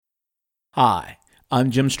Hi, I'm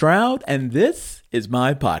Jim Stroud, and this is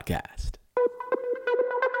my podcast.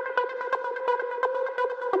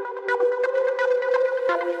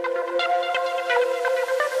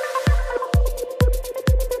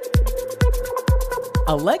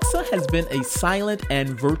 Alexa has been a silent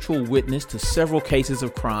and virtual witness to several cases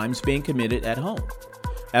of crimes being committed at home.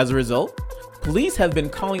 As a result, police have been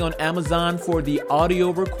calling on Amazon for the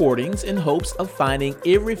audio recordings in hopes of finding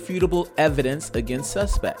irrefutable evidence against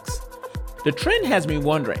suspects. The trend has me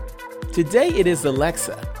wondering, today it is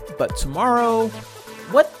Alexa, but tomorrow,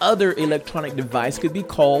 what other electronic device could be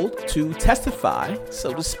called to testify,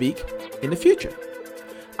 so to speak, in the future?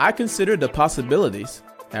 I consider the possibilities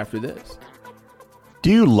after this. Do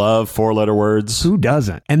you love four-letter words? Who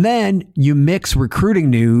doesn't? And then you mix recruiting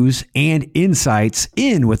news and insights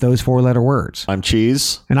in with those four-letter words. I'm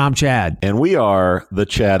Cheese. And I'm Chad. And we are the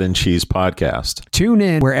Chad and Cheese Podcast. Tune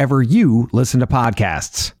in wherever you listen to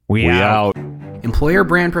podcasts. We out. Employer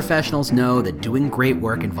brand professionals know that doing great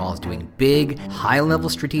work involves doing big, high-level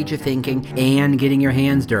strategic thinking and getting your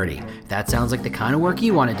hands dirty. If that sounds like the kind of work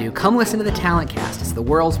you want to do, come listen to the Talent Cast. It's the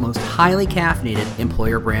world's most highly caffeinated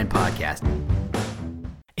employer brand podcast.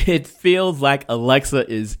 It feels like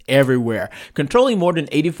Alexa is everywhere, controlling more than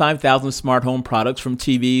 85,000 smart home products from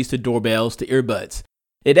TVs to doorbells to earbuds.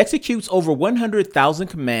 It executes over 100,000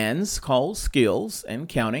 commands, calls, skills, and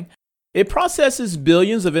counting. It processes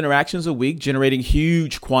billions of interactions a week, generating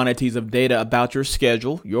huge quantities of data about your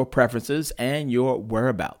schedule, your preferences, and your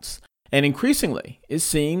whereabouts. And increasingly, it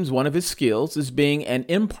seems one of its skills is being an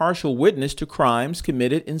impartial witness to crimes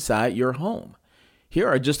committed inside your home. Here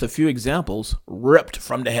are just a few examples ripped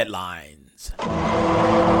from the headlines.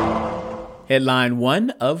 Headline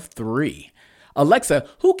 1 of 3. Alexa,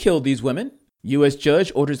 who killed these women? U.S. judge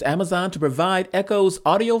orders Amazon to provide Echo's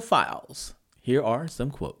audio files. Here are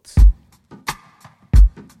some quotes.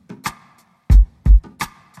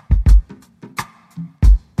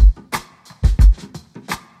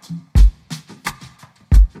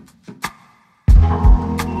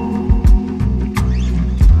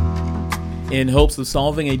 In hopes of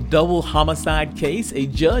solving a double homicide case, a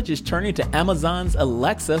judge is turning to Amazon's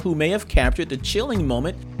Alexa, who may have captured the chilling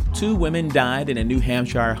moment 2 women died in a New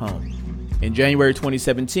Hampshire home. In January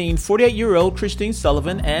 2017, 48-year-old Christine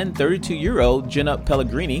Sullivan and 32-year-old Jenna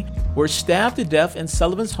Pellegrini were stabbed to death in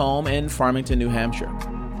Sullivan's home in Farmington, New Hampshire.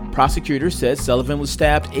 Prosecutors said Sullivan was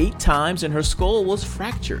stabbed 8 times and her skull was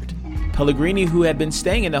fractured. Pellegrini, who had been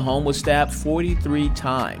staying in the home, was stabbed 43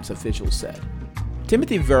 times, officials said.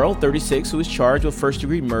 Timothy Verrill, 36, who is charged with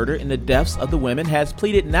first-degree murder in the deaths of the women, has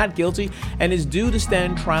pleaded not guilty and is due to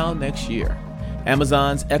stand trial next year.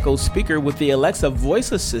 Amazon's Echo speaker with the Alexa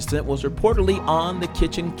voice assistant was reportedly on the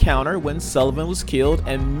kitchen counter when Sullivan was killed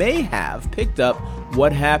and may have picked up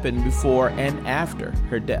what happened before and after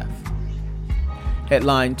her death.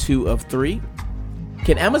 Headline 2 of 3.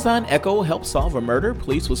 Can Amazon Echo help solve a murder?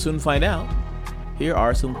 Police will soon find out. Here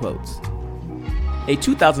are some quotes. A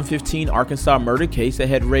 2015 Arkansas murder case that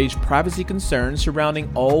had raised privacy concerns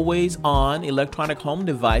surrounding always-on electronic home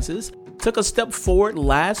devices took a step forward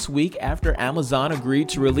last week after Amazon agreed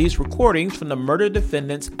to release recordings from the murder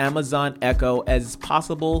defendant's Amazon Echo as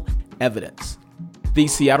possible evidence. The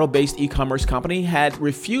Seattle-based e-commerce company had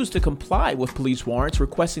refused to comply with police warrants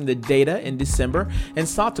requesting the data in December and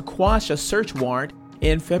sought to quash a search warrant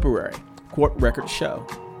in February, court records show.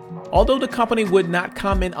 Although the company would not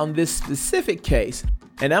comment on this specific case,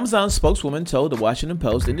 an Amazon spokeswoman told the Washington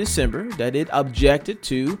Post in December that it objected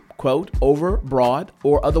to, quote, overbroad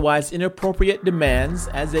or otherwise inappropriate demands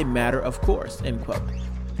as a matter of course, end quote.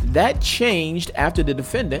 That changed after the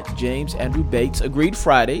defendant, James Andrew Bates, agreed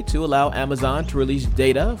Friday to allow Amazon to release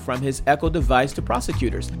data from his Echo device to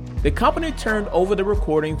prosecutors. The company turned over the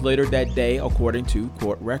recordings later that day, according to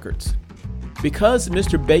court records. Because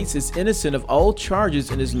Mr. Bates is innocent of all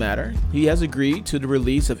charges in this matter, he has agreed to the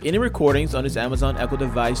release of any recordings on his Amazon Echo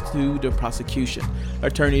device to the prosecution,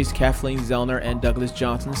 attorneys Kathleen Zellner and Douglas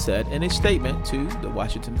Johnson said in a statement to the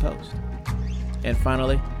Washington Post. And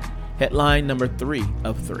finally, headline number 3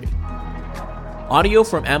 of 3. Audio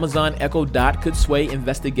from Amazon Echo Dot could sway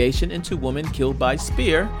investigation into woman killed by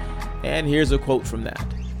spear. And here's a quote from that.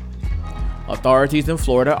 Authorities in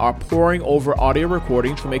Florida are poring over audio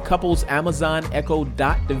recordings from a couple's Amazon Echo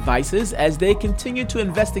Dot devices as they continue to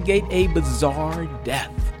investigate a bizarre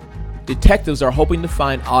death. Detectives are hoping to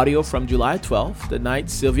find audio from July 12th, the night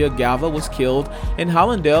Sylvia Galva was killed in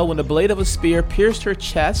Hollandale when the blade of a spear pierced her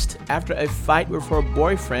chest after a fight with her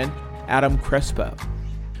boyfriend, Adam Crespo.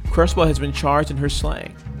 Crespo has been charged in her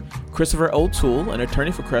slaying. Christopher O'Toole, an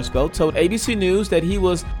attorney for Crespo, told ABC News that he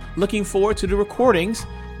was looking forward to the recordings,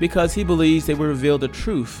 because he believes they will reveal the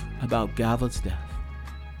truth about Gavlett's death.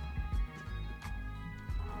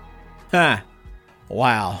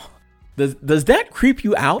 Wow. Does that creep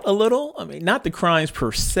you out a little? I mean, not the crimes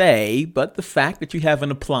per se, but the fact that you have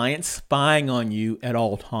an appliance spying on you at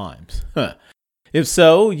all times. If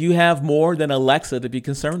so, you have more than Alexa to be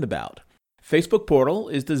concerned about. Facebook Portal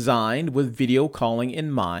is designed with video calling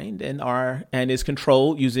in mind and is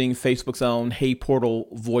controlled using Facebook's own Hey Portal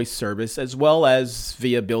voice service, as well as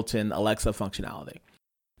via built-in Alexa functionality.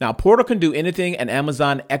 Now, Portal can do anything an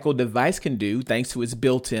Amazon Echo device can do thanks to its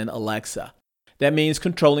built-in Alexa. That means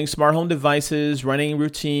controlling smart home devices, running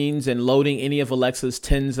routines, and loading any of Alexa's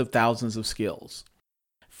tens of thousands of skills.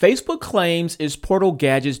 Facebook claims its Portal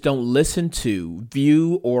gadgets don't listen to,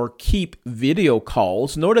 view, or keep video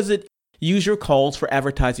calls, nor does it use your calls for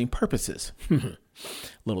advertising purposes.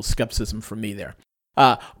 Little skepticism from me there.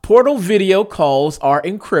 Portal video calls are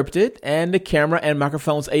encrypted, and the camera and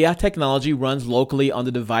microphone's AI technology runs locally on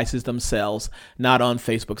the devices themselves, not on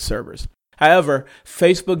Facebook servers. However,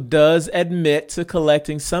 Facebook does admit to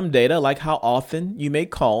collecting some data, like how often you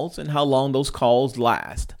make calls and how long those calls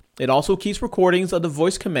last. It also keeps recordings of the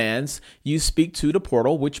voice commands you speak to the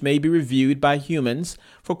portal, which may be reviewed by humans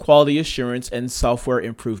for quality assurance and software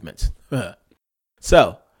improvements.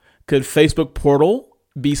 So, could Facebook Portal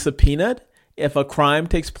be subpoenaed if a crime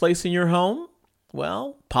takes place in your home?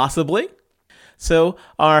 Well, possibly. So,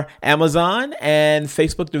 are Amazon and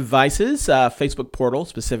Facebook devices, Facebook Portal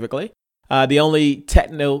specifically, the only tech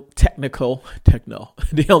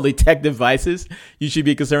devices you should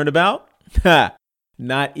be concerned about?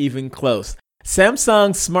 Not even close.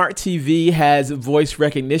 Samsung Smart TV has voice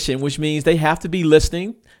recognition, which means they have to be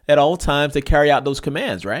listening at all times to carry out those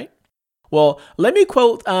commands, right? Well, let me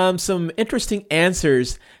quote some interesting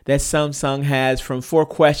answers that Samsung has from 4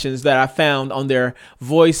 questions that I found on their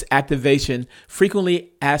voice activation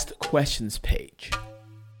frequently asked questions page.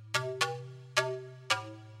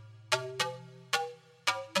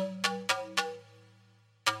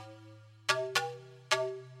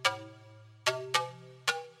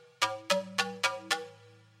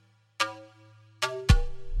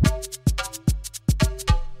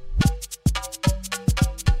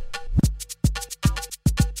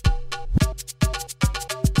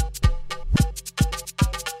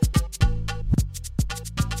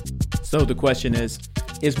 So the question is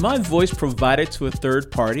my voice provided to a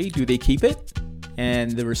third party? Do they keep it?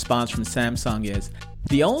 And the response from Samsung is,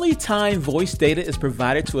 the only time voice data is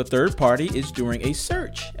provided to a third party is during a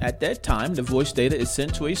search. At that time, the voice data is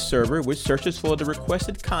sent to a server which searches for the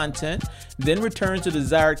requested content, then returns the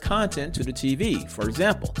desired content to the TV. For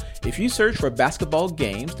example, if you search for basketball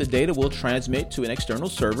games, the data will transmit to an external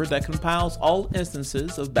server that compiles all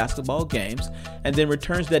instances of basketball games and then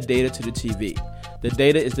returns that data to the TV. The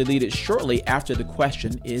data is deleted shortly after the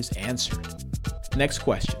question is answered. Next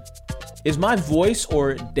question. Is my voice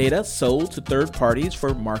or data sold to third parties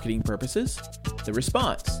for marketing purposes? The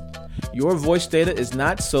response. Your voice data is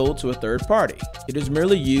not sold to a third party. It is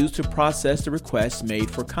merely used to process the requests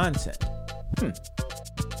made for content.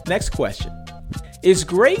 Next question. It's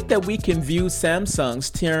great that we can view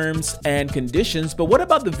Samsung's terms and conditions, but what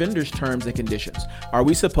about the vendor's terms and conditions? Are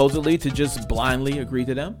we supposedly to just blindly agree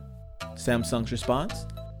to them? Samsung's response.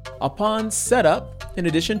 Upon setup, in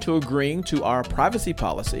addition to agreeing to our privacy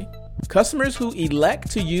policy, customers who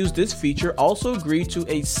elect to use this feature also agree to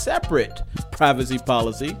a separate privacy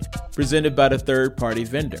policy presented by the third-party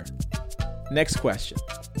vendor. Next question.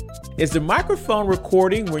 Is the microphone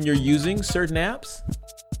recording when you're using certain apps?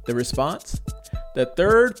 The response. The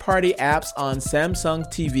third-party apps on Samsung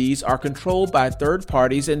TVs are controlled by third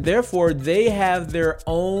parties, and therefore they have their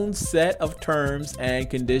own set of terms and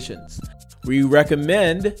conditions. We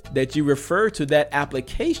recommend that you refer to that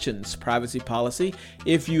application's privacy policy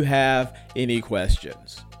if you have any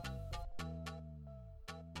questions.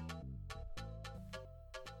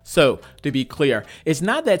 So, to be clear, it's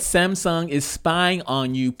not that Samsung is spying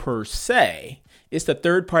on you per se. It's the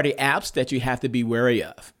third-party apps that you have to be wary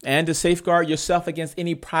of. And to safeguard yourself against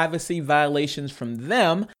any privacy violations from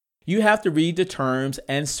them, you have to read the terms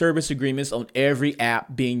and service agreements on every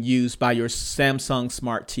app being used by your Samsung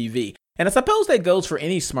Smart TV. And I suppose that goes for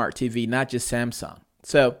any smart TV, not just Samsung.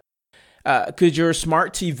 So, could your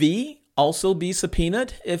smart TV also be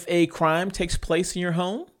subpoenaed if a crime takes place in your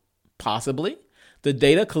home? Possibly. The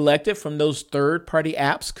data collected from those third-party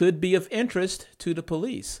apps could be of interest to the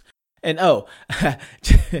police. And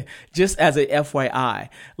just as a FYI,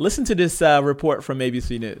 listen to this report from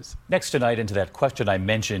ABC News. Next tonight, into that question I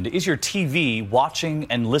mentioned, is your TV watching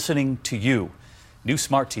and listening to you? New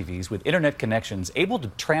smart TVs with internet connections able to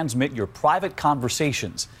transmit your private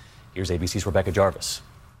conversations. Here's ABC's Rebecca Jarvis.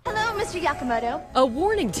 Hello, Mr. Yakamoto. A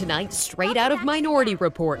warning tonight straight out of Minority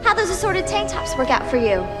Report. How those assorted tank tops work out for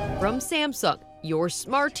you? From Samsung, your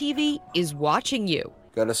smart TV is watching you.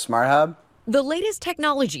 Go to Smart Hub. The latest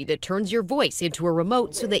technology that turns your voice into a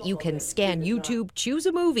remote so that you can scan YouTube, choose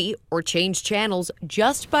a movie, or change channels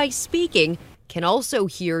just by speaking can also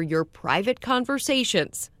hear your private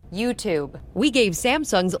conversations. YouTube. We gave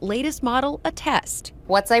Samsung's latest model a test.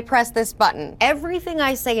 Once I press this button, everything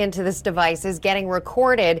I say into this device is getting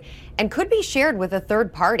recorded and could be shared with a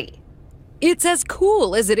third party. It's as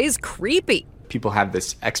cool as it is creepy. People have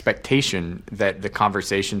this expectation that the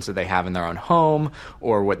conversations that they have in their own home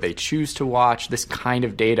or what they choose to watch, this kind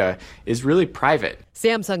of data is really private.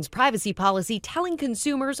 Samsung's privacy policy telling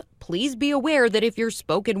consumers, please be aware that if your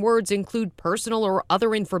spoken words include personal or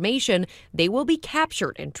other information, they will be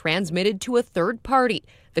captured and transmitted to a third party.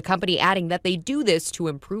 The company adding that they do this to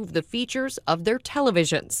improve the features of their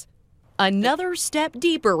televisions. Another step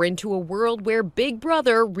deeper into a world where Big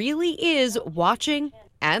Brother really is watching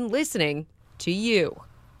and listening to you.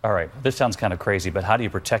 All right, this sounds kind of crazy, but how do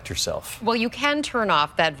you protect yourself? Well, you can turn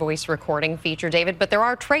off that voice recording feature, David, but there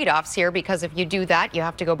are trade-offs here because if you do that, you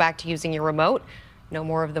have to go back to using your remote. No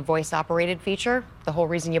more of the voice-operated feature, the whole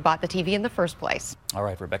reason you bought the TV in the first place. All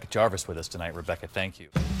right, Rebecca Jarvis with us tonight. Rebecca, thank you.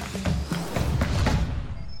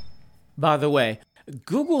 By the way,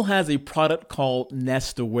 Google has a product called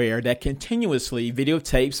Nest Aware that continuously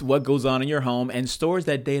videotapes what goes on in your home and stores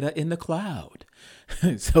that data in the cloud.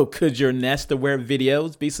 So could your Nest Aware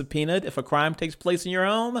videos be subpoenaed if a crime takes place in your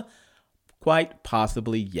home? Quite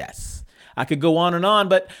possibly, yes. I could go on,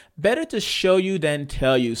 but better to show you than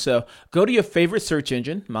tell you. So go to your favorite search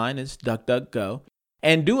engine, mine is DuckDuckGo,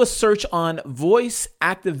 and do a search on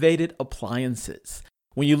voice-activated appliances.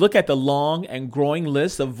 When you look at the long and growing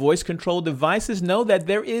list of voice-controlled devices, know that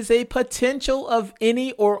there is a potential of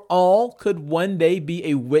any or all could one day be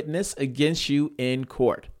a witness against you in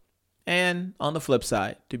court. And on the flip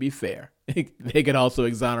side, to be fair, they could also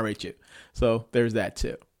exonerate you. So there's that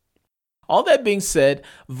too. All that being said,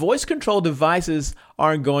 voice control devices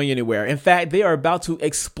aren't going anywhere. In fact, they are about to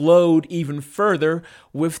explode even further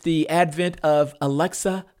with the advent of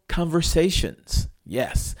Alexa conversations.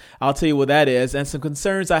 Yes, I'll tell you what that is and some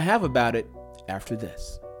concerns I have about it after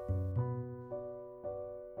this.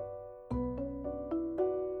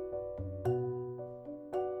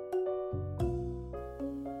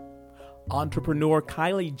 Entrepreneur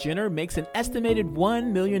Kylie Jenner makes an estimated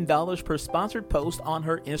 $1 million per sponsored post on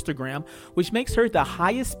her Instagram, which makes her the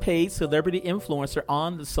highest paid celebrity influencer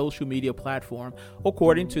on the social media platform,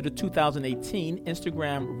 according to the 2018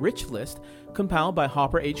 Instagram Rich List compiled by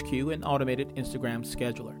Hopper HQ, an automated Instagram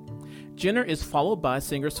scheduler. Jenner is followed by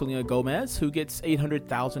singer Selena Gomez, who gets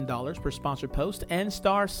 $800,000 per sponsored post, and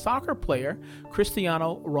star soccer player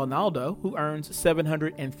Cristiano Ronaldo, who earns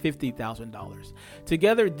 $750,000.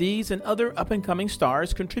 Together, these and other up-and-coming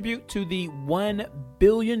stars contribute to the $1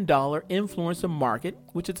 billion influencer market,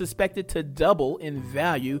 which is expected to double in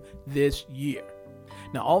value this year.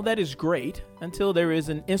 Now, all that is great until there is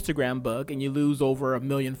an Instagram bug and you lose over 1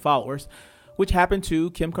 million followers, which happened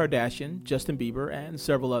to Kim Kardashian, Justin Bieber, and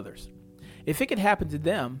several others. If it could happen to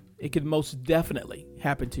them, it could most definitely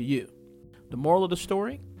happen to you. The moral of the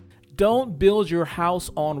story? Don't build your house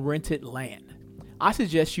on rented land. I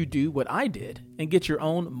suggest you do what I did and get your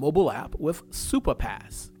own mobile app with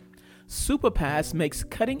SuperPass. SuperPass makes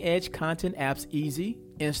cutting-edge content apps easy,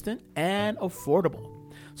 instant, and affordable.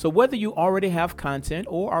 So whether you already have content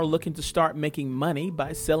or are looking to start making money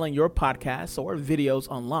by selling your podcasts or videos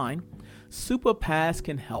online, SuperPass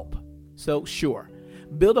can help. So sure,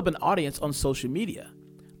 build up an audience on social media,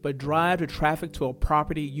 but drive the traffic to a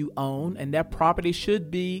property you own, and that property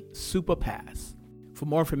should be SuperPass. For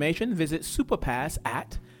more information, visit SuperPass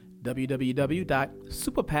at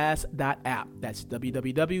www.superpass.app. That's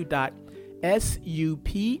www.superpass.app.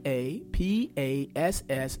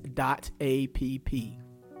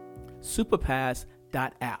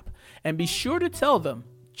 Superpass.app. And be sure to tell them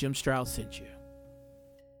Jim Strauss sent you.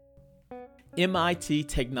 MIT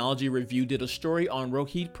Technology Review did a story on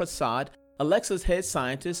Rohit Prasad, Alexa's head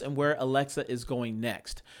scientist, and where Alexa is going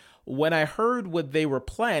next. When I heard what they were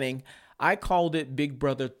planning, I called it Big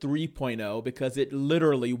Brother 3.0 because it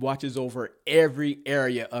literally watches over every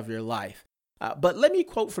area of your life. But let me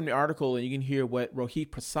quote from the article and you can hear what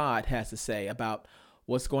Rohit Prasad has to say about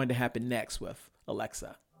what's going to happen next with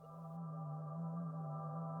Alexa.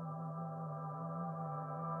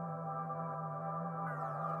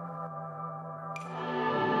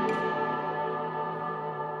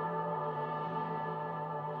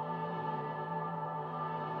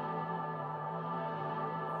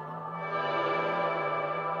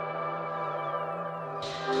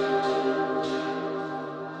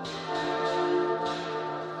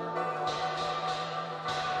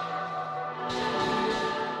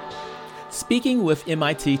 Speaking with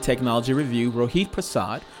MIT Technology Review, Rohit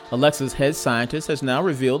Prasad, Alexa's head scientist, has now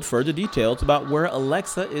revealed further details about where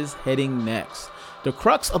Alexa is heading next. The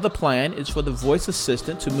crux of the plan is for the voice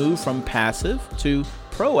assistant to move from passive to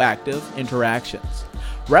proactive interactions.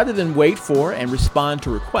 Rather than wait for and respond to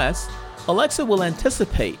requests, Alexa will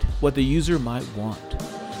anticipate what the user might want.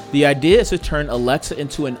 The idea is to turn Alexa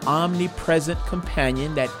into an omnipresent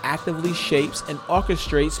companion that actively shapes and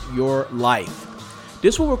orchestrates your life.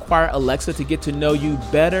 This will require Alexa to get to know you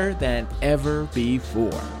better than ever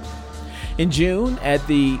before. In June, at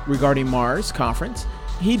the Regarding Mars conference,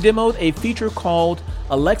 he demoed a feature called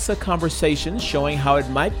Alexa Conversations, showing how it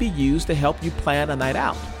might be used to help you plan a night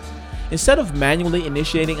out. Instead of manually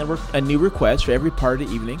initiating a new request for every part of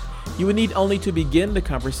the evening, you would need only to begin the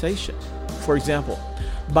conversation. For example,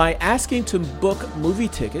 by asking to book movie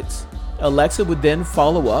tickets, Alexa would then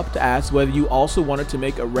follow up to ask whether you also wanted to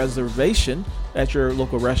make a reservation at your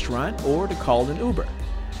local restaurant or to call an Uber.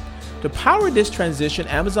 To power this transition,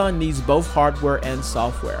 Amazon needs both hardware and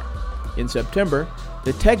software. In September,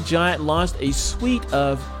 the tech giant launched a suite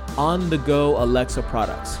of on-the-go Alexa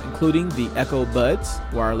products, including the Echo Buds,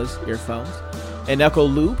 wireless earphones, and Echo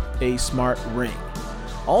Loop, a smart ring.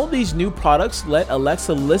 All these new products let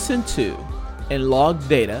Alexa listen to and log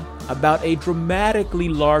data about a dramatically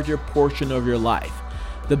larger portion of your life,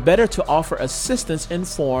 the better to offer assistance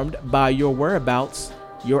informed by your whereabouts,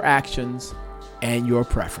 your actions, and your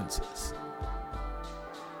preferences.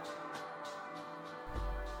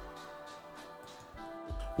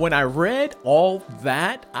 When I read all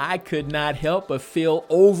that, I could not help but feel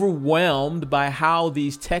overwhelmed by how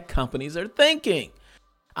these tech companies are thinking.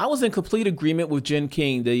 I was in complete agreement with Jen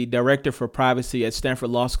King, the director for privacy at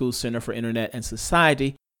Stanford Law School Center for Internet and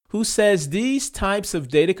Society, who says these types of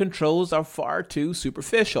data controls are far too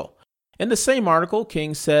superficial. In the same article,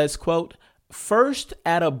 King says, quote, "First,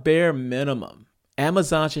 at a bare minimum,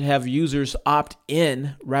 Amazon should have users opt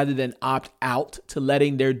in rather than opt out to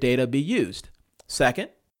letting their data be used. Second,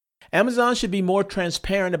 Amazon should be more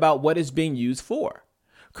transparent about what it's being used for.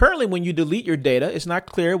 Currently, when you delete your data, it's not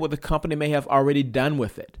clear what the company may have already done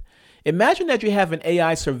with it. Imagine that you have an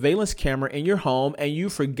AI surveillance camera in your home and you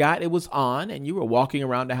forgot it was on and you were walking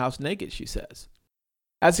around the house naked," she says.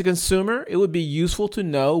 As a consumer, it would be useful to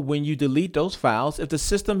know when you delete those files if the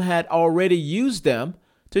system had already used them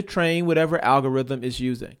to train whatever algorithm it's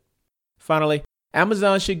using. Finally,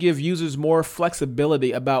 Amazon should give users more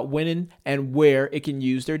flexibility about when and where it can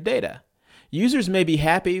use their data. Users may be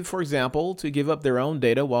happy, for example, to give up their own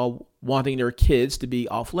data while wanting their kids to be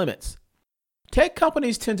off limits. Tech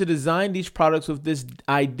companies tend to design these products with this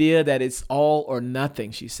idea that it's all or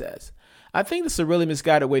nothing, she says. I think this is a really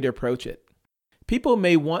misguided way to approach it. People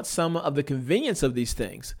may want some of the convenience of these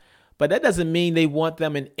things, but that doesn't mean they want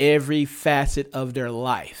them in every facet of their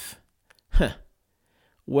life. Huh.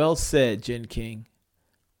 Well said, Jen King.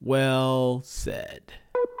 Well said.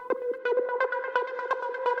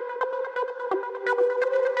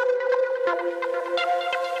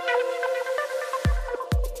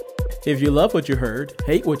 If you love what you heard,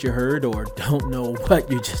 hate what you heard, or don't know what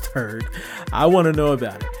you just heard, I want to know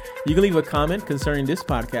about it. You can leave a comment concerning this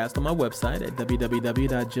podcast on my website at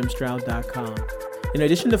www.jimstroud.com. In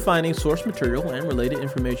addition to finding source material and related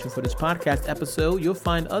information for this podcast episode, you'll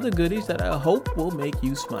find other goodies that I hope will make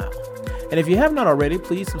you smile. And if you have not already,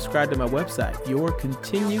 please subscribe to my website. Your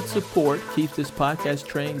continued support keeps this podcast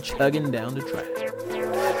train chugging down the track.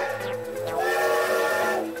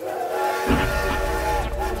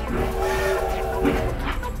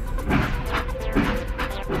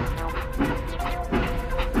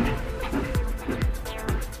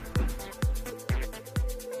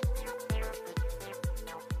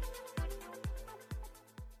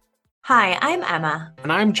 Hi, I'm Emma.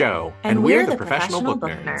 And I'm Joe. And we're the Professional Book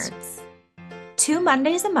Nerds. 2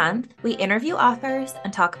 Mondays a month, we interview authors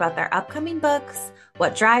and talk about their upcoming books,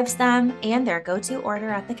 what drives them, and their go-to order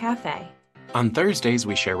at the cafe. On Thursdays,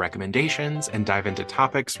 we share recommendations and dive into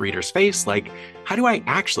topics readers face, like how do I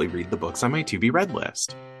actually read the books on my to-be read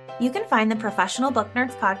list? You can find the Professional Book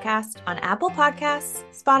Nerds podcast on Apple Podcasts,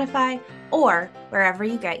 Spotify, or wherever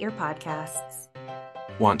you get your podcasts.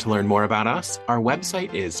 Want to learn more about us? Our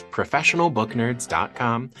website is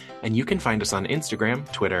professionalbooknerds.com, and you can find us on Instagram,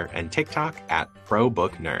 Twitter, and TikTok at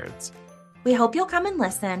ProBookNerds. We hope you'll come and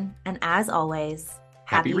listen, and as always,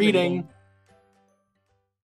 happy reading.